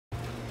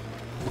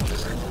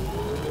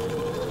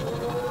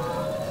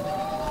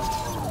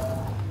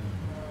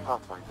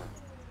Pathfinder,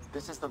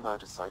 this is the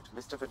murder site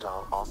Mr.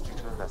 Vidal asked you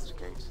to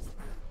investigate.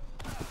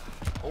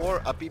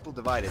 Or a people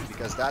divided,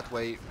 because that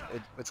way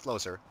it's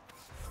closer.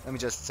 Let me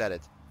just set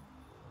it.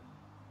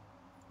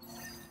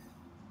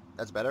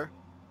 That's better.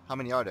 How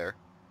many are there?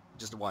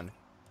 Just one.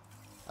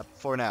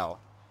 For now.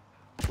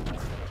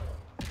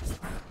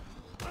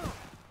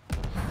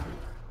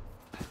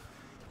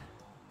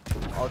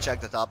 I'll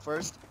check the top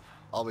first.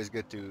 Always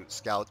good to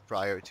scout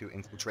prior to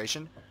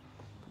infiltration.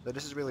 But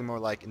this is really more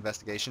like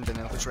investigation than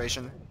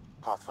infiltration.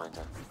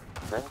 Pathfinder,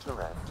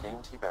 Venturette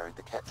claimed he buried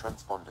the Ket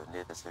transponder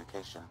near this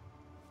location.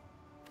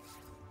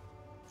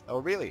 Oh,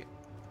 really?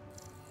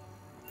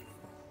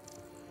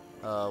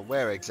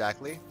 Where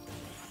exactly?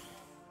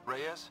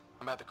 Reyes,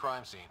 I'm at the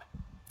crime scene.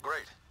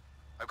 Great.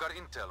 I've got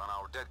intel on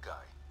our dead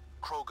guy.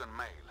 Krogan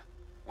male.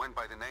 Went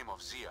by the name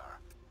of Ziar.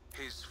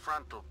 His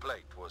frontal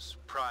plate was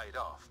pried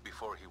off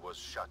before he was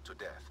shot to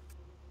death.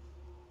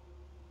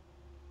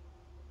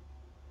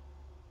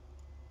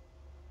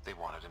 They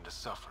wanted him to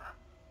suffer.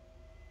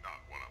 Not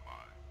one of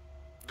mine.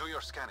 Do your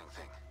scanning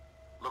thing.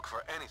 Look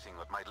for anything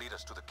that might lead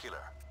us to the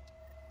killer.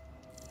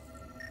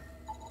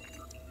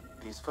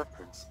 These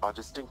footprints are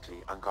distinctly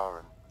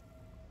Angaran.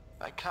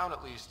 I count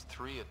at least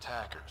 3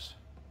 attackers.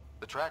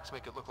 The tracks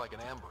make it look like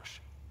an ambush.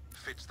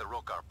 Fits the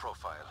Rokar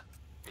profile.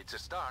 It's a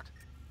start.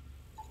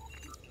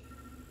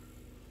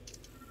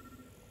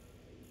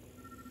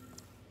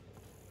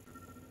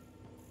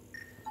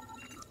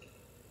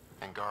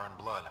 Angaran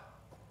blood.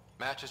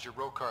 Matches your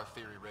Rokar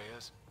theory,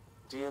 Reyes.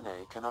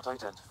 DNA cannot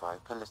identify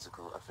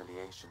political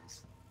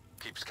affiliations.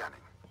 Keep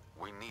scanning.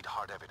 We need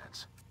hard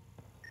evidence.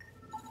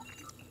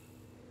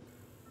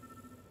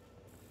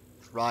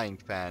 Frying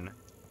pan.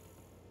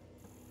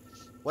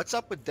 What's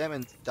up with them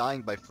and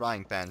dying by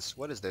frying pans?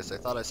 What is this? I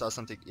thought I saw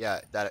something.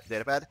 Yeah, that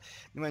datapad.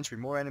 New entry.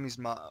 More enemies,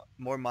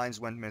 more mines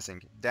went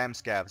missing. Damn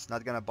scavs.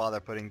 Not gonna bother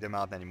putting them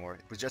out anymore.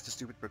 It was just a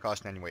stupid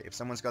precaution anyway. If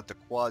someone's got the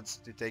quads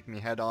to take me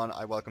head on,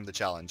 I welcome the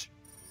challenge.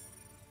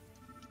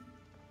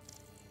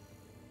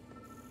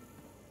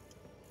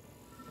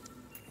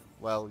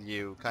 Well,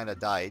 you kinda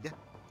died.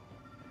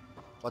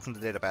 What's in the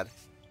datapad?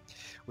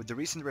 With the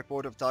recent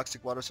report of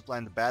toxic water supply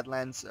in the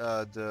Badlands,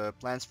 the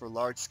plans for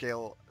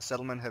large-scale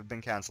settlement have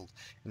been cancelled.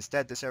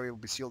 Instead, this area will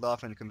be sealed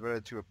off and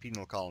converted to a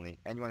penal colony.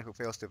 Anyone who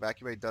fails to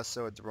evacuate does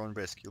so at their own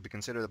risk. You'll be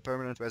considered a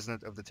permanent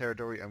resident of the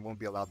territory and won't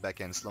be allowed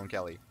back in. Sloan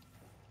Kelly.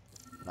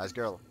 Nice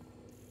girl.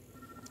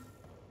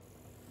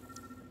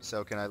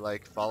 So can I,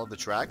 like, follow the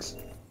tracks?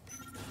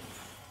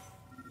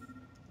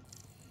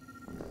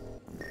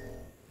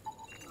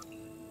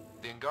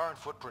 The Angaran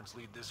footprints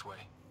lead this way.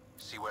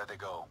 See where they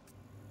go.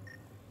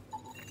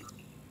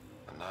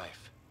 A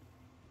knife.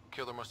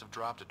 Killer must have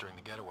dropped it during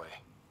the getaway.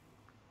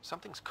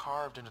 Something's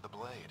carved into the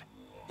blade.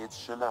 It's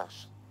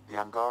Shalash, the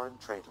Angaran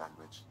trade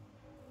language.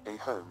 A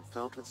home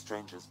filled with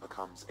strangers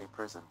becomes a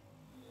prison.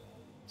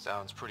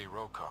 Sounds pretty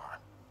Rokar.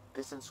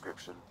 This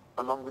inscription,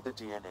 along with the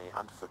DNA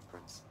and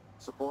footprints,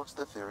 supports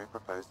the theory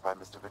proposed by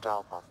Mr.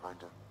 Vidal,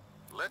 Pathfinder.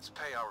 Let's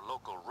pay our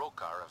local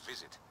Rokar a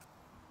visit.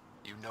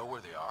 You know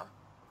where they are?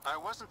 I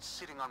wasn't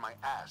sitting on my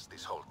ass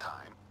this whole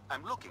time.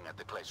 I'm looking at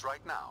the place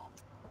right now.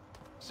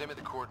 Send me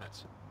the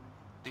coordinates.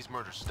 These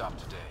murders stopped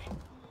today.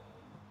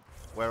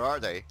 Where are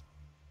they?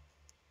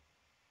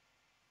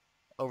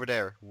 Over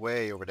there.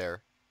 Way over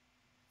there.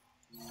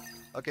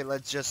 Okay,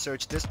 let's just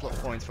search this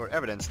point for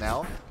evidence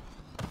now.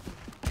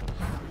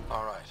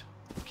 Alright.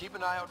 Keep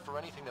an eye out for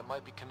anything that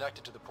might be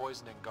connected to the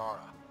poison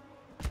Angara.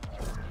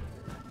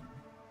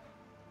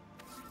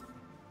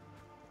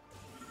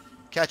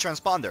 Cat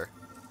transponder.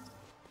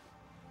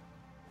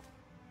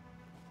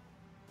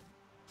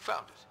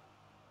 Found it.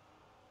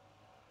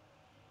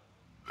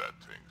 That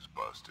thing's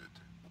busted.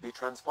 The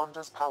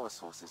transponder's power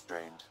source is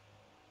drained.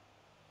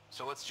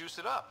 So let's juice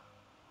it up.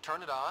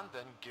 Turn it on,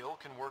 then Gil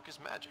can work his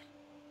magic.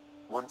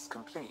 Once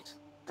complete,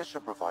 this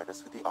should provide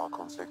us with the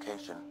Archon's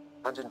location,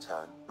 and in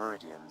turn,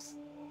 meridians.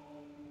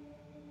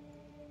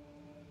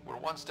 We're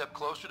one step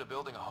closer to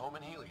building a home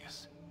in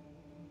Helios.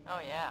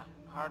 Oh yeah,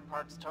 hard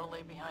part's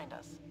totally behind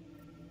us.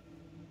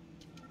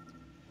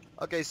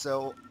 Okay,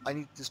 so I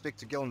need to speak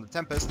to Gil in the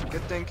Tempest.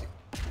 Good thing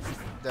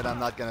that I'm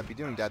not gonna be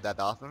doing that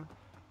often.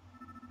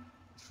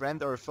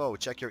 Friend or foe,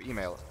 check your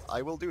email.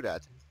 I will do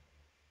that.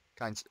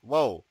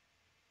 Whoa.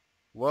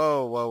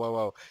 Whoa, whoa, whoa,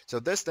 whoa. So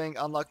this thing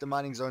unlocked the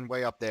mining zone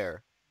way up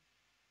there.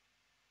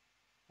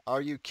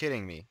 Are you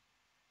kidding me?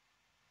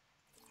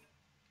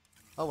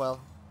 Oh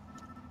well.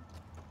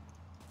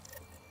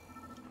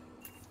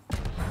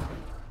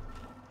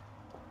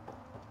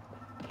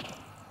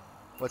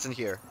 What's in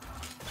here?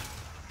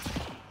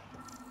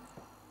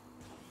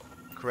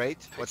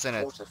 Crate? What's in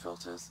it? Water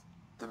filters.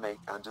 The make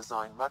and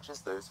design matches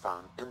those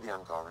found in the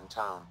Angaran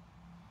town.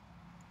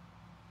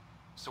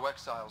 So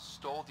exiles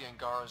stole the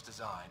Angara's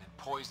design and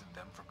poisoned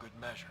them for good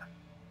measure.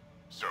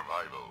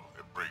 Survival,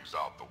 it brings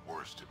out the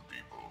worst in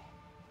people.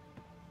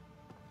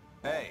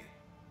 Hey.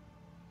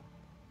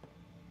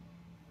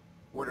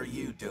 What are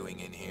you doing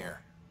in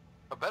here?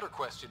 A better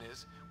question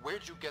is,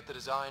 where'd you get the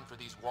design for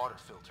these water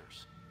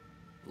filters?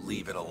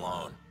 Leave it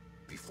alone,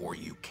 before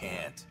you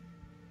can't.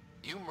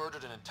 You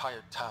murdered an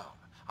entire town.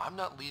 I'm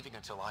not leaving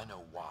until I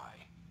know why.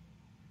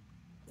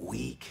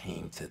 We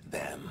came to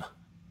them,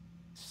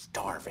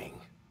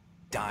 starving,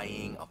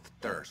 dying of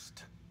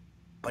thirst.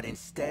 But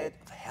instead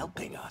of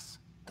helping us,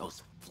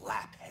 those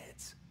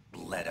flapheads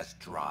bled us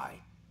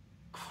dry.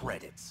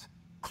 Credits,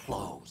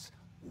 clothes,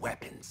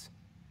 weapons.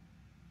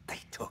 They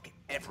took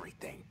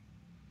everything.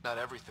 Not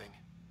everything.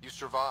 You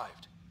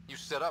survived. You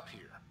set up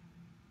here.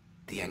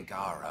 The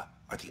Angara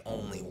are the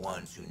only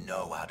ones who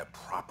know how to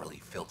properly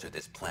filter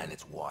this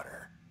planet's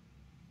water.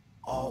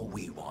 All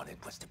we wanted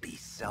was to be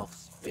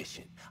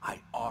self-sufficient. I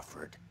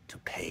offered to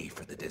pay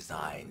for the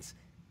designs.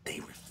 They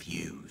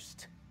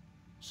refused.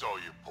 So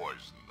you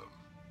poisoned them.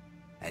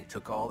 And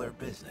took all their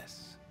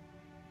business.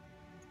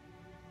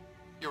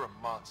 You're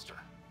a monster.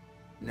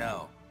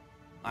 No,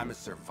 I'm a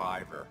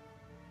survivor.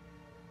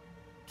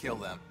 Kill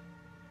them.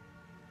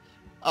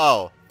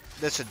 Oh,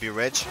 this should be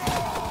rich.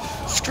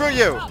 Screw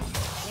you!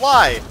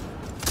 Why?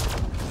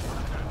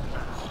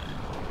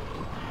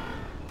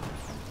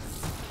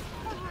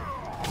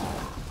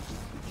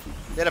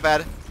 Data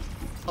bad.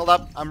 Hold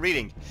up, I'm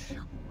reading.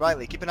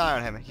 Riley, keep an eye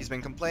on him. He's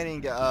been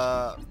complaining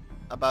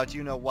about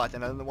you know what,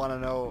 and I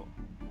don't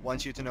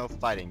wants you to know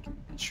fighting.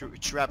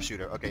 Trap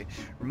shooter, okay.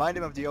 Remind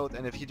him of the oath,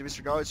 and if he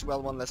disregards,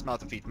 well, one less mouth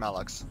to feed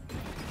Malux.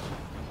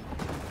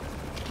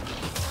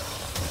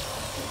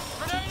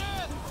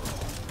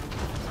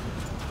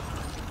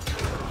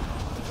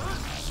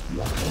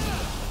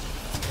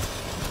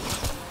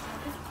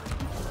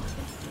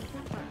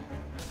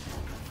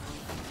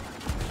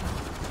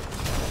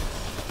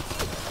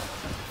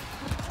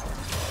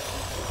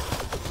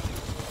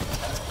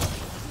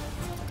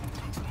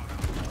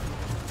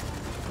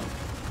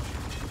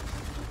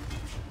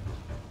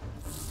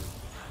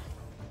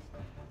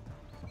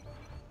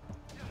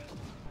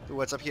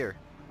 What's up here?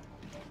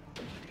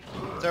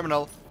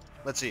 Terminal.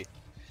 Let's see.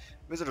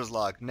 Visitor's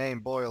log. Name,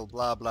 Boyle,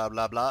 blah blah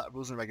blah blah.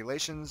 Rules and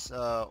regulations.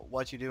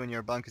 What you do in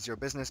your bunk is your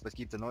business, but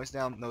keep the noise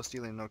down. No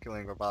stealing, no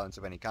killing or violence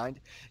of any kind.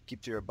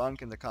 Keep to your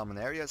bunk in the common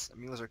areas.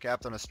 Meals are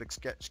capped on a strict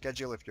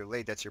schedule. If you're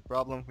late, that's your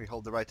problem. We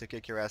hold the right to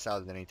kick your ass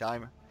out at any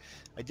time.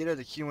 I did it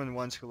to human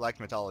ones who liked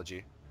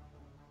mythology.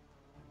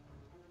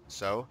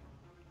 So?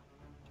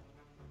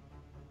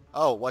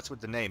 Oh, what's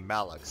with the name?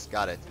 Malux.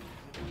 Got it.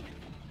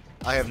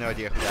 I have no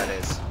idea who that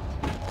is.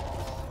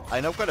 I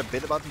know quite a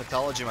bit about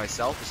mythology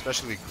myself,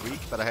 especially Greek,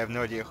 but I have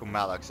no idea who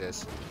Malux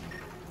is.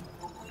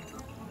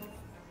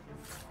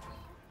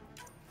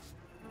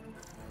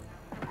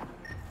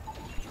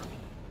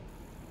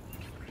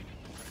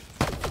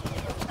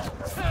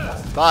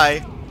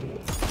 Bye!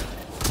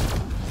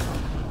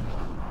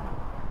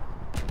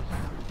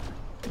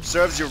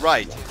 Serves you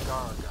right. The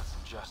Angara got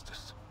some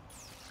justice.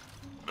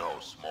 No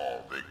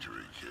small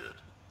victory, kid.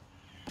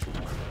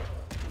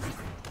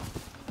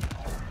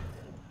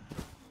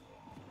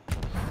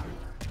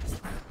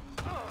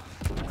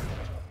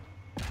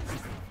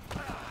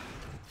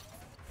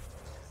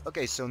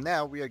 Okay, so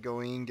now we are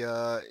going,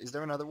 is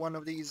there another one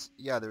of these?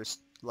 Yeah, there's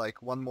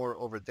like one more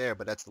over there,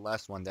 but that's the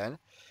last one then.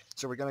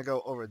 So we're gonna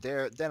go over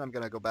there, then I'm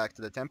gonna go back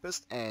to the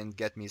Tempest and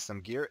get me some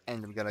gear,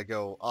 and I'm gonna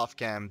go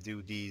off-cam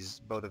do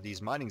both of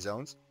these mining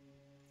zones.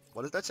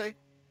 What does that say?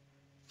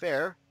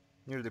 Fair.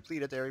 Near the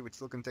depleted area which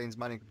still contains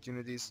mining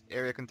opportunities.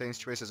 Area contains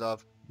traces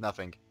of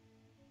nothing.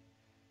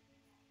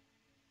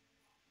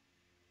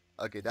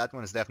 Okay, that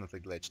one is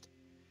definitely glitched.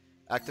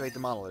 Activate the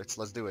monoliths,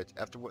 let's do it.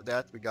 After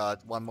that, we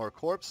got one more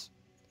corpse.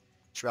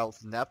 Travel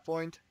to the nap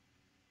point.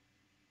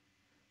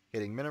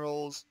 Hitting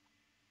minerals.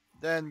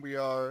 Then we've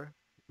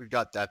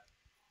got the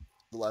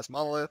last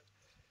monolith.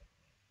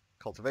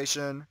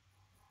 Cultivation.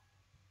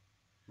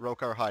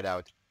 Rokar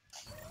hideout.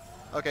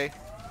 Okay.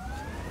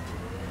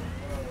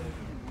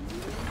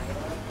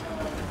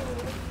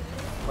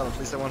 Well, at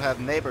least I won't have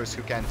neighbors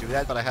who can't do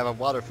that, but I have a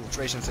water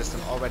filtration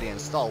system already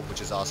installed,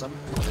 which is awesome.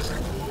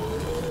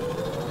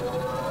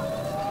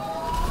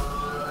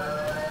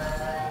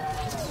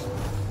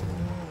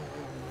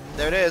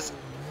 There it is.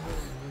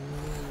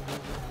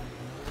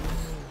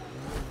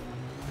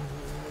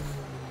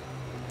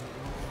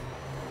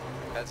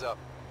 Heads up.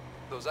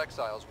 Those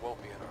exiles won't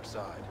be on our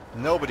side.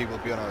 Nobody will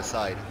be on our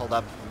side. Hold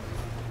up.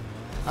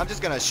 I'm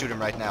just gonna shoot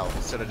him right now,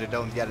 so that they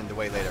don't get in the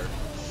way later.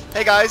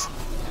 Hey guys!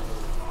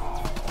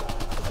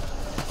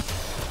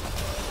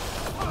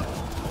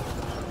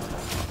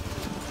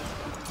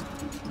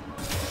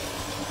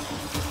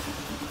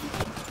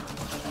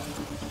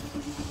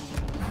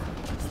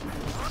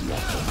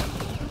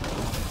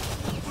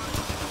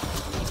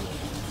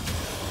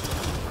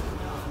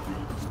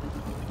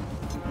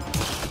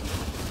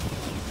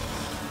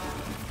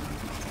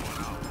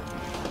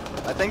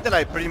 I think that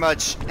I pretty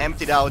much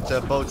emptied out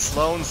both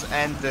Sloane's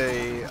and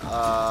the,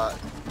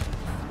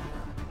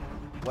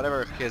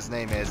 whatever his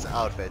name is,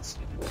 outfits.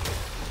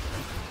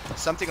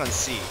 Something on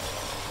C.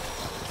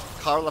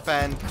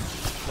 Carlapan,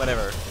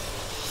 whatever.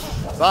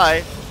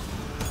 Bye!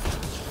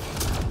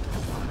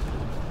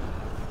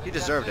 He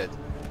deserved it.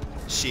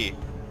 She.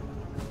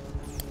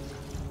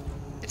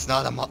 It's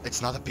not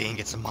a being,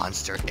 it's a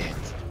monster. It.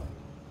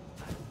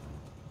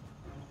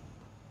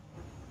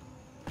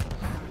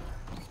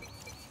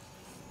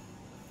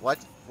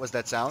 was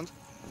that sound?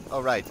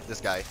 Oh right, this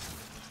guy.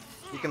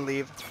 You can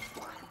leave.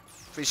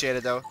 Appreciate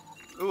it though.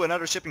 Ooh,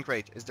 another shipping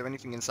crate. Is there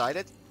anything inside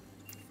it?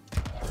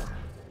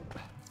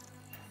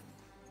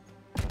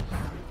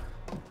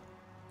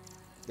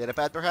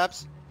 Datapad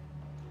perhaps?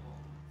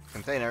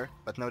 Container,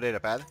 but no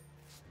datapad.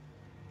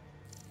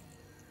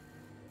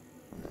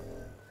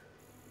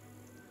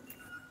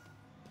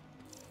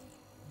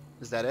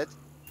 Is that it?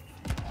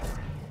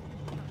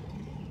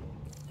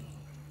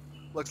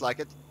 Looks like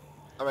it.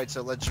 Alright,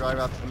 so let's drive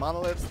out to the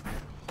monolith.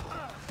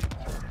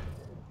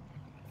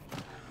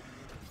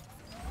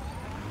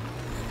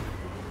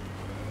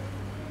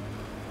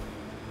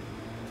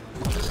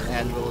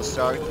 And we'll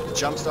start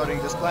jump-starting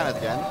this planet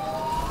again.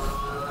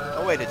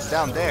 Oh wait, it's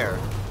down there.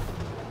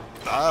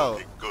 Not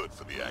looking good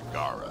for the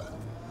Angara.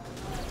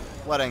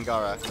 What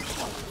Angara?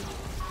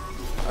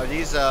 Are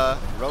these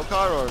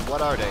Rokar or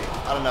what are they?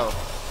 I don't know.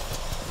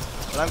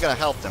 But I'm gonna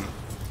help them.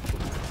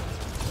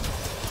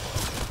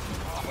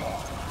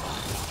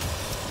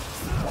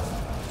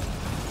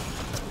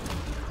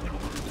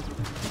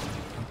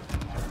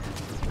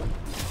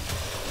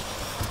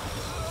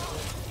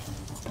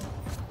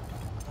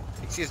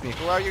 Excuse me,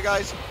 who are you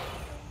guys?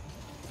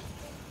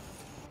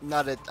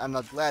 Not that I'm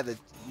not glad that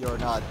you're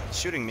not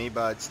shooting me,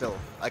 but still,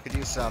 I could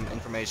use some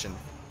information.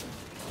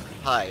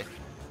 Hi.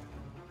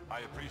 I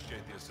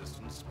appreciate the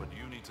assistance, but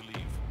you need to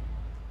leave.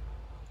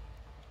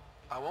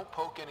 I won't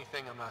poke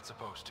anything I'm not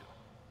supposed to.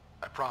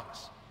 I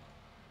promise.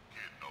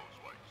 Kid knows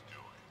what he's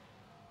doing.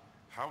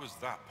 How is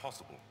that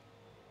possible?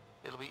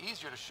 It'll be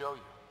easier to show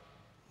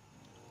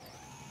you.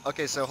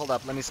 Okay, so hold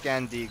up, let me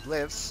scan the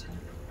glyphs.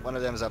 One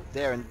of them is up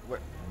there, and where...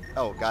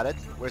 Oh, got it.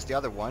 Where's the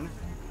other one?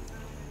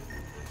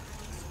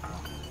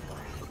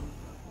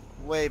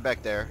 Way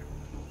back there.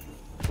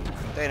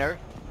 Container.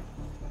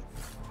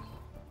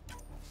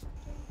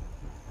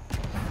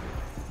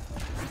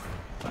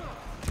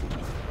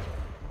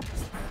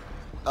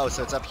 Oh,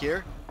 so it's up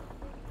here?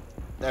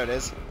 There it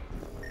is.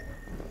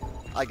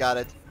 I got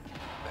it.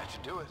 That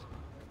should do it.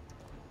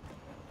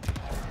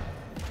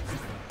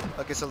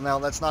 Okay, so now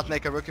let's not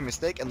make a rookie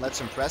mistake and let's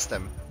impress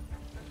them.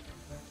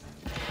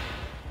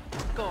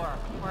 Score.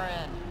 We're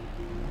in.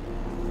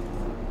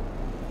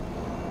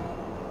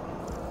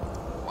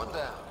 One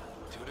down,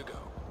 2 to go.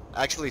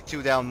 Actually,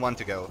 2 down, 1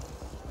 to go.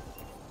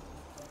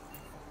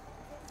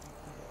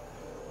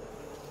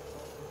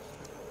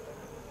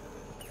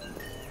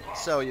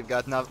 So, you've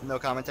got no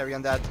commentary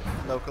on that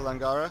local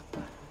Angara?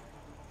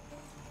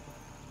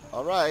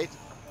 Alright.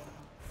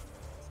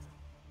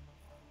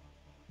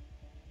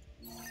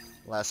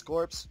 Last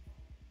corpse.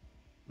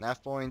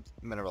 Nav point,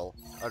 mineral.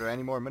 Are there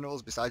any more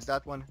minerals besides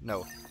that one?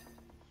 No.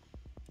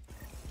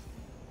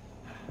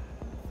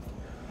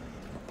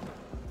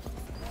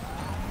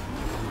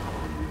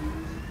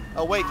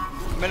 Oh wait,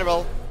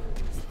 mineral.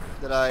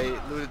 Did I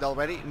loot it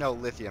already? No,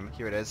 lithium.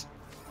 Here it is.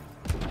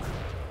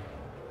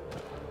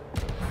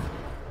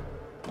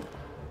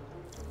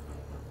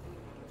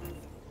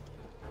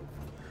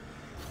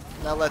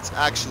 Now let's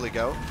actually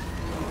go.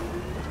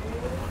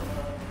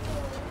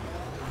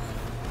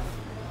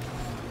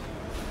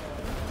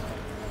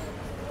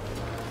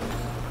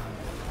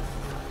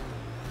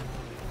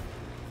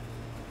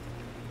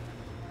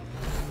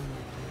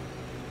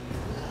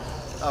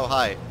 Oh,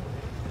 hi.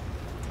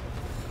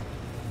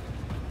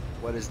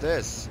 What is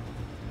this?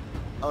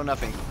 Oh,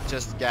 nothing.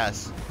 Just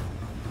gas.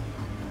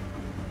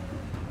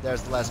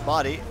 There's the last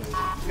body.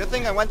 Good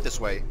thing I went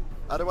this way.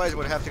 Otherwise,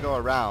 we'd have to go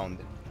around.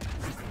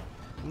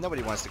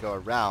 Nobody wants to go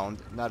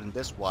around. Not in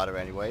this water,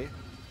 anyway.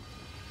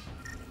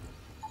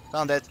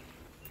 Found it.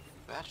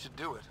 That should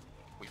do it.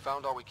 We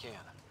found all we can.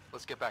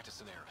 Let's get back to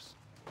Cineris.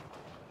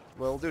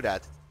 We'll do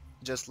that.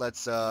 Just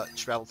let's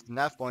travel to the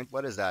nav point.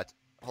 What is that?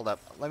 Hold up.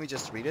 Let me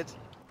just read it.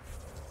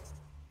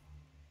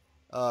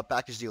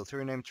 Package deal. To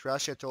rename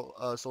Trasha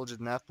soldier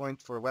to nav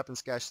point for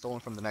weapons cache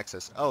stolen from the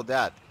Nexus. Oh,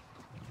 that.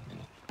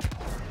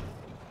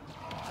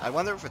 I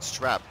wonder if it's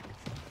trap.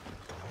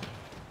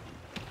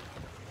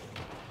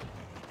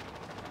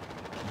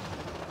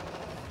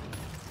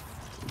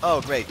 Oh,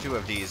 great. 2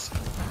 of these.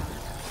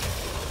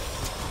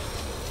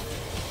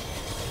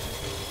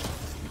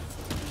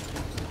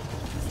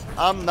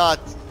 I'm not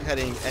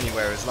heading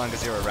anywhere as long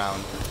as you're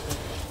around.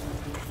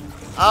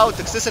 Oh,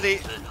 toxicity!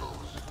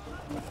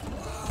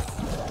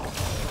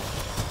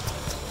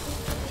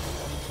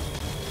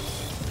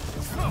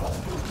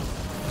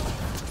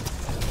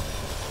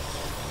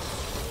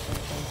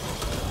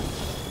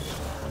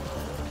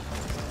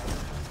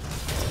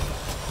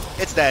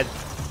 It's dead.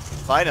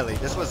 Finally,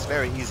 this was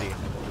very easy.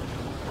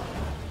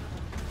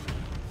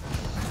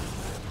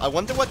 I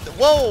wonder what...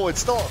 Whoa, it's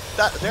still...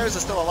 Theirs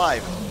is still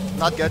alive.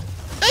 Not good.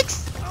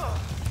 Thanks!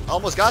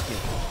 Almost got me.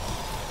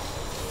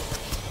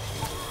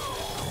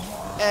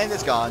 And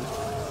it's gone.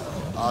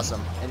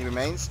 Awesome. Any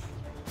remains?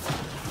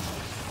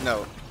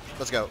 No.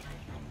 Let's go.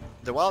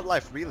 The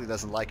wildlife really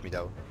doesn't like me,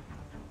 though.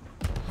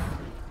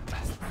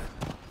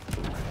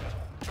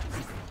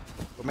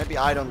 Or maybe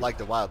I don't like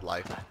the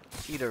wildlife.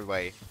 Either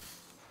way.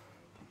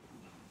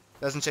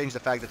 Doesn't change the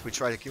fact that we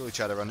try to kill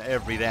each other on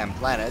every damn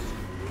planet.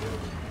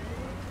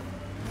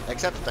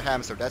 Except for the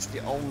hamster, that's the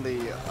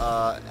only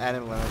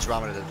animal in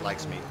Andromeda that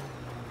likes me.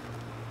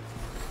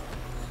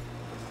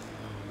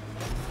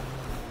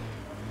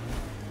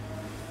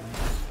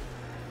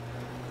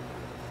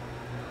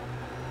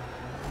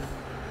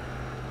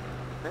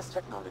 This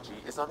technology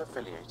is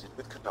unaffiliated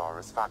with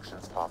Kadara's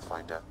factions,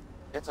 Pathfinder.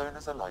 Its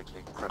owners are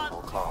likely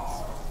criminal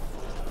class.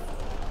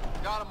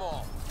 Got them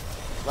all.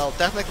 Well,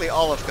 technically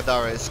all of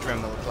Kadara is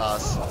criminal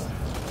class.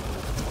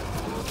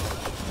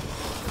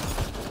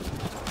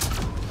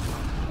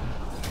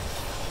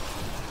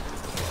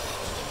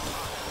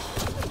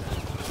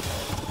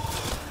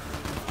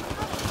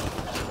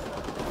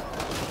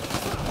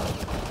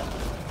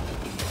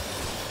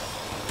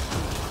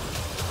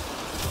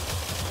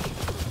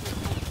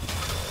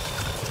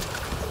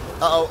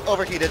 Uh-oh,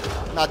 overheated.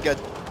 Not good.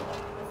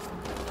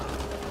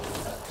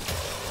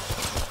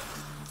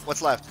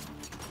 What's left?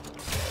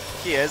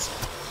 He is.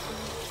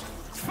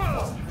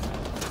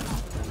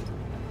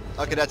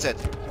 Okay, that's it.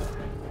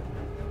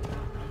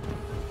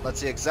 Let's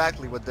see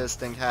exactly what this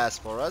thing has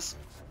for us.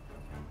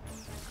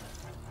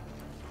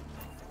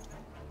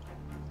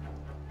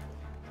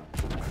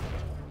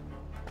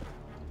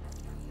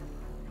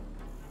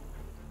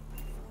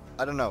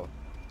 I don't know.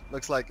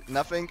 Looks like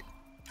nothing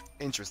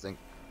interesting.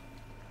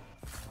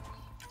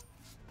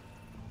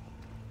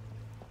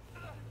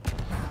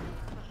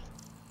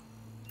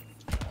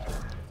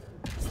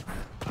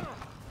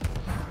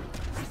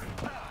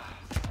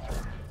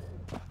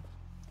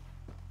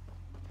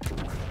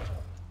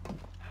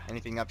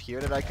 Anything up here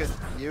that I could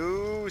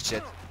use?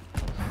 Shit.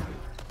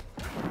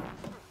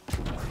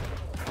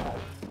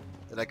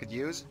 That I could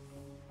use?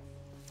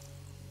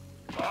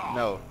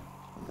 No.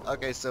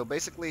 Okay, so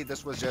basically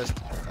this was just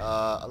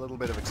a little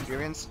bit of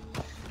experience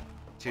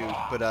to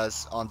put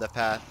us on the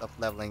path of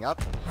leveling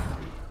up,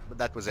 but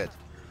that was it.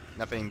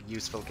 Nothing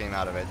useful came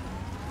out of it.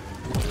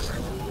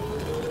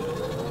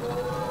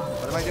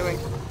 What am I doing?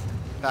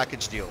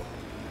 Package deal.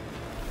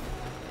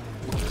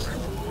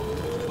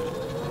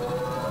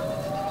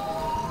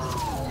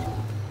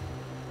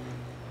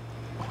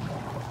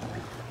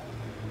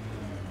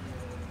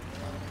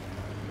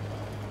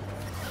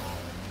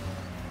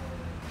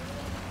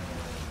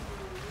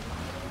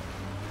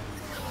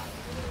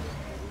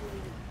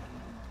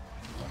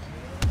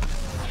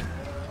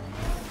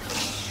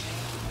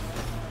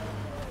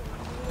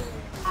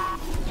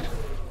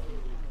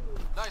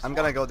 I'm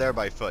gonna go there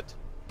by foot.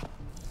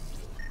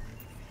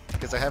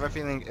 Because I have a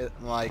feeling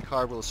my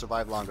car will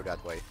survive longer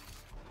that way.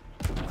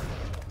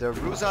 The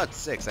Ruzat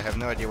 6, I have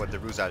no idea what the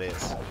Ruzat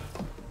is.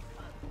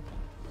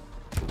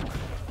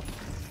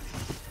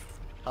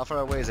 How far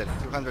away is it?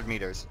 200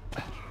 meters.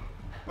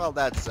 Well,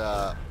 that's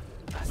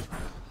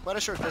quite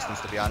a short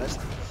distance, to be honest.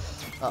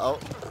 Uh-oh.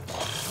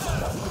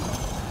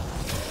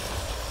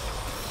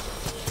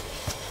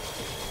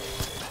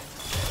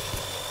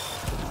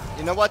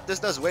 You know what? This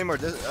does way more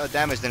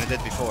damage than it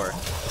did before.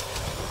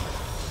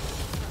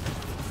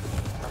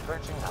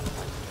 Approaching that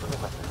point for the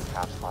weapons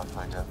cache,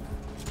 Pathfinder.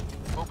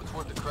 Hope it's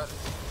worth the credit.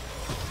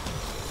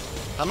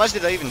 How much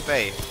did I even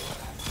pay?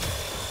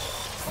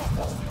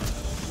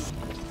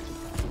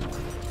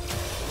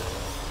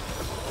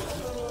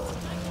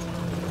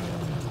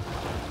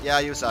 Yeah,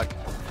 you suck.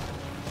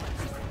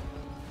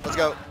 Let's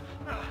go.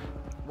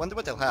 Wonder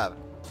what they'll have.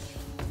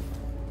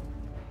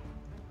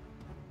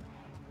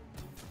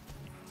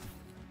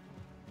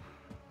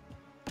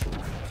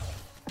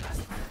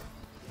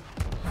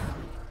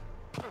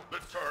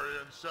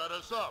 Victorian set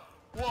us up.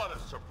 What a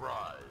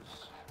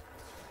surprise.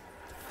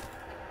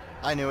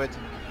 I knew it.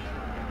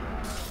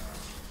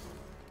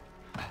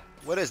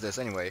 What is this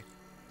anyway?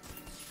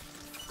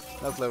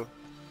 No clue.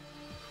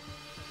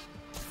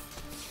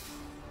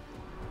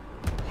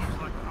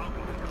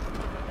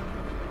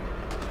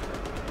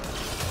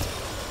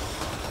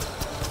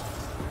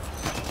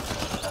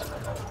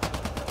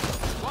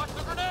 Watch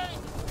the grenade!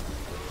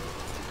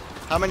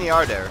 How many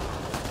are there?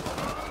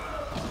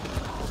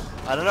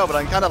 I don't know, but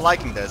I'm kind of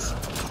liking this.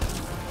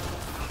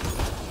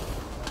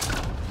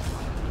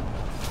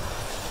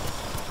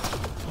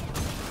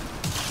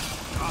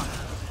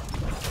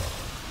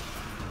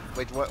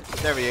 Wait, what?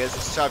 There he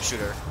is,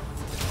 sharpshooter.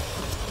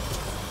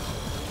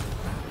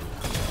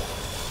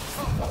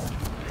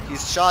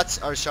 His shots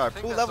are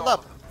sharp. Ooh, level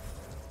up!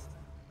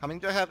 How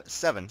many do I have?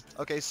 7.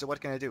 Okay, so what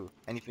can I do?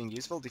 Anything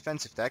useful?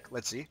 Defensive tech,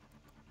 let's see.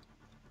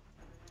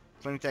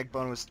 20 tech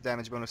bonus,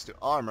 damage bonus to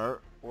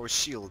armor, or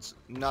shields.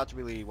 Not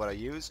really what I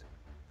use.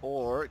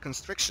 Or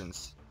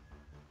constrictions.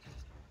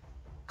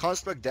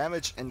 Construct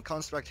damage and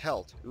construct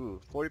health. Ooh,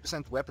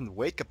 40% weapon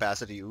weight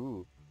capacity.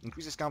 Ooh.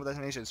 Increases combat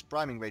detonation's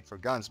priming rate for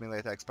guns, melee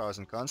attacks, powers,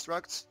 and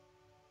constructs.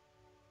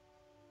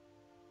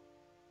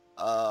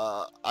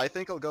 I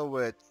think I'll go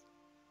with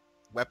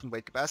weapon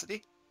weight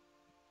capacity.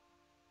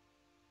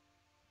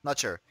 Not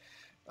sure.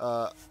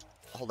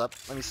 Hold up,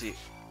 let me see.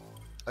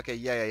 Okay,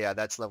 yeah,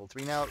 that's level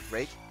 3 now.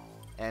 Great.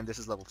 And this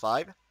is level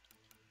 5.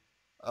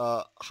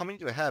 How many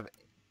do I have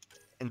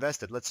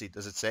invested? Let's see,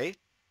 does it say?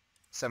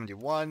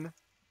 71,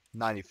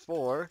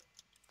 94,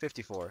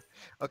 54.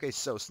 Okay,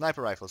 so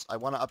sniper rifles. I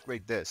want to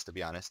upgrade this, to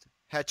be honest.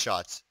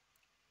 Headshots.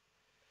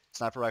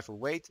 Sniper rifle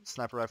weight,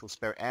 sniper rifle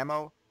spare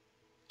ammo.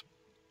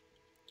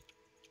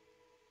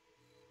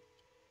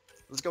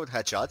 Let's go with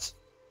headshots.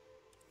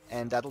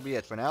 And that'll be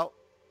it for now.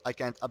 I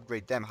can't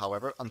upgrade them,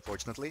 however,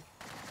 unfortunately.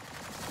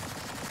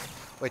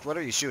 Wait, what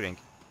are you shooting?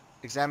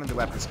 Examine the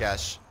weapons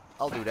cache.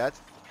 I'll do that.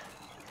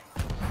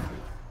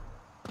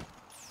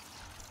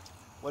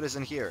 What is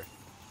in here?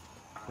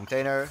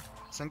 Container.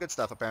 Some good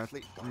stuff,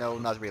 apparently. No,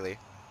 not really.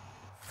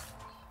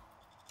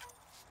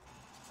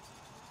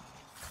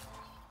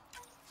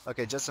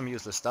 Okay, just some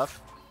useless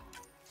stuff.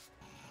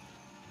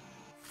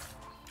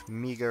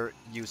 Meager,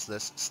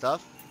 useless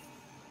stuff.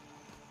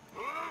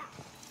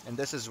 And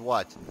this is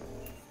what?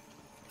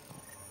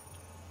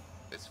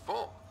 It's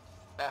full.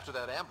 After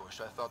that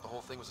ambush, I thought the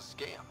whole thing was a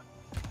scam.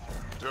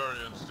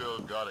 Turian still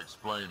got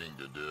explaining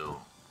to do.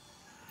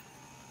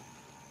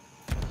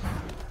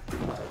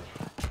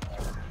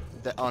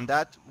 On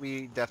that,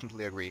 we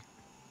definitely agree.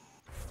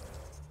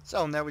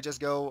 So now we just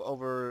go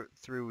over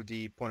through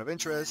the point of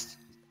interest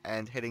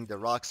and hitting the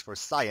rocks for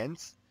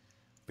science,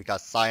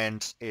 because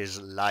science is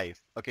life.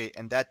 Okay,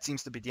 and that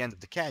seems to be the end of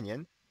the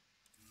canyon.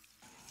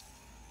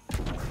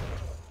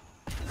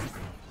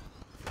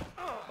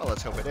 Well,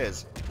 let's hope it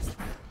is.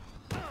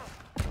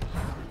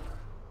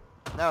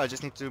 Now I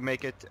just need to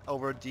make it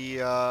over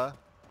the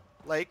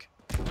lake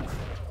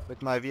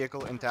with my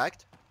vehicle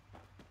intact.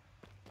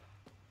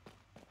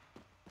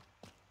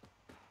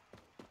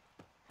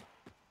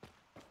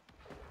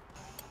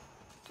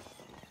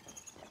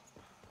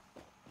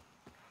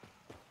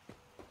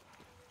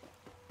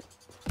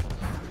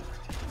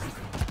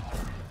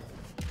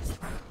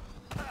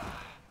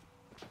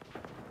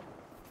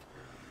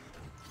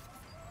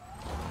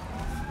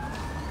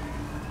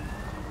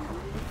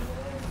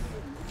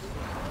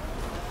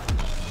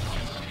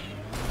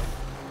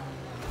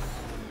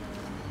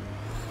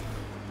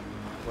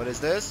 What is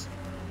this?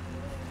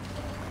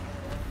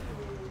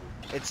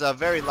 It's a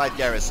very light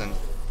garrison.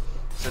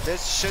 So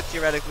this should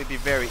theoretically be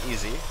very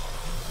easy.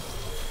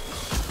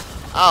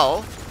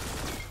 Ow!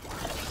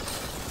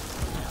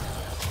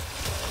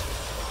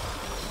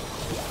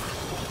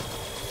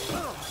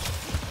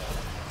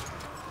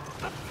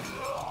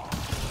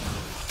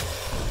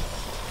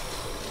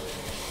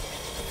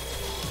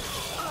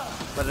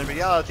 But in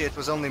reality it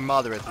was only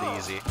moderately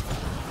easy.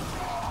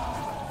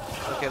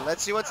 Okay,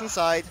 let's see what's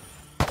inside.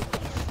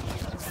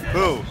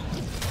 Boo!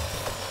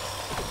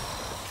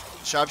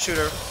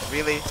 Sharpshooter,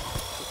 really?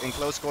 In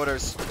close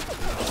quarters.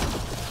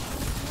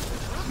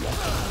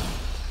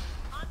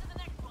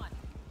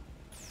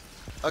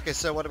 Okay,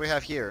 so what do we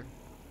have here?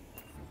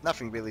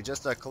 Nothing really,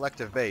 just a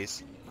collective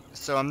base.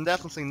 So I'm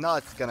definitely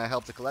not gonna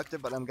help the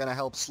collective, but I'm gonna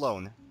help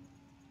Sloane.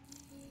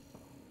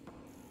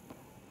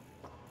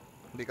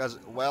 Because,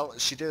 well,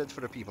 she did it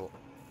for the people.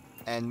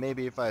 And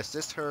maybe if I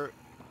assist her,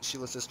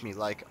 she'll assist me,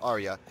 like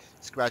Arya.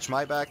 Scratch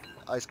my back,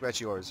 I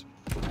scratch yours.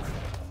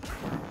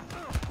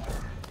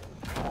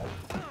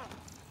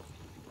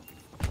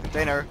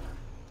 Container.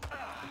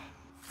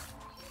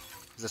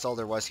 Is this all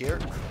there was here?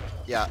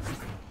 Yeah.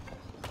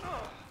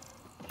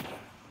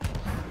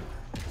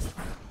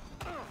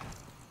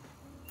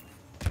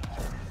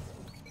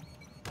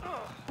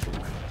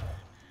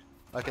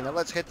 Okay, now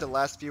let's hit the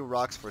last few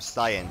rocks for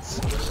science.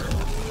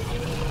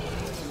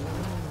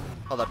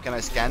 Hold up, can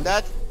I scan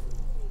that?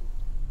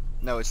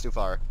 No, it's too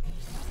far.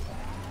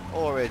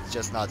 Or it's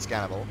just not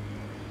scannable.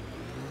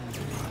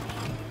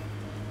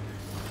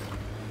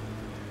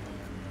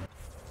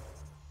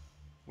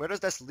 Where does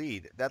this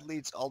lead? That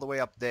leads all the way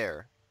up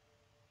there.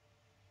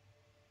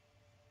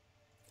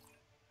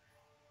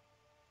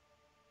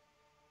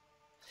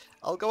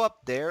 I'll go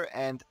up there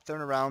and turn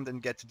around and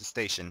get to the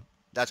station.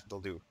 That's what I'll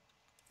do.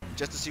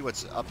 Just to see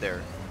what's up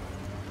there.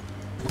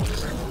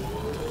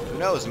 Who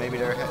knows? Maybe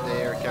they're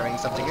carrying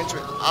something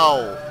interesting.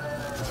 Ow!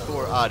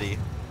 Poor Adi.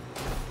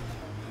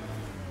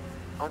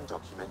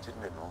 Undocumented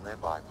mineral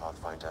nearby,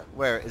 Pathfinder.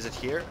 Where? Is it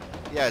here?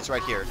 Yeah, it's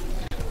right here.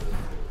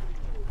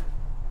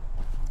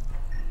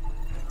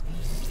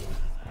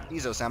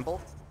 ESO sample.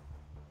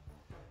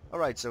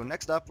 Alright, so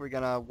next up we're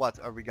gonna... what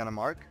are we gonna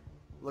mark?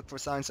 Look for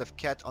signs of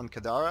Ket on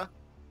Kadara.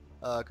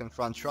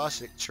 Confront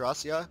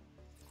Tracia.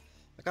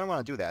 I kinda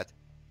wanna do that.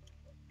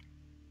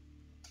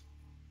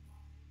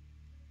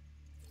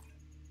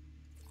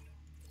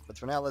 But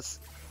for now, let's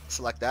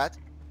select that.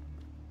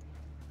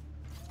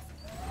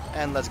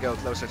 And let's go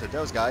closer to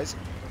those guys.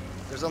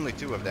 There's only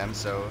 2 of them,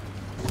 so...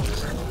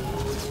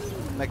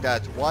 make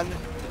that 1.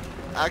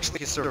 Actually,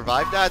 he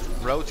survived that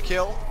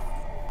roadkill.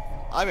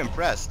 I'm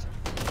impressed.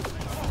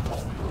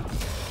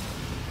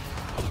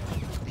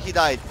 He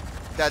died.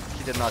 That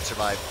he did not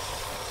survive.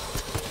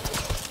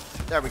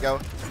 There we go.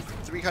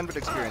 300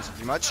 experience,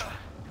 pretty much.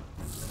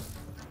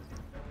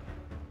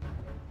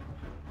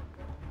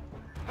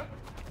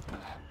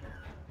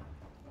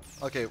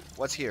 Okay,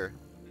 what's here?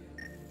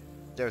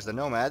 There's the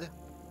Nomad.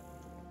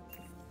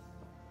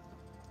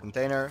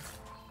 Container.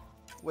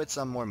 With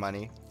some more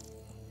money.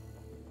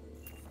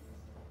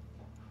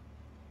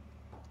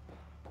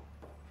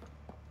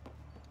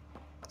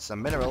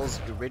 Some minerals,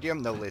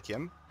 iridium, no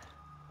lithium.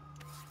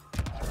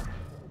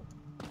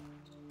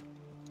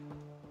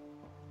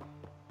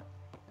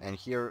 And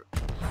here,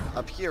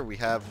 up here we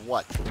have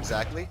what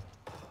exactly?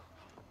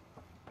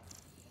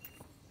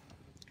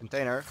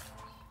 Container.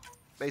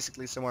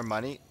 Basically some more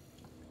money.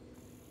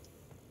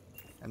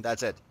 And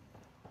that's it.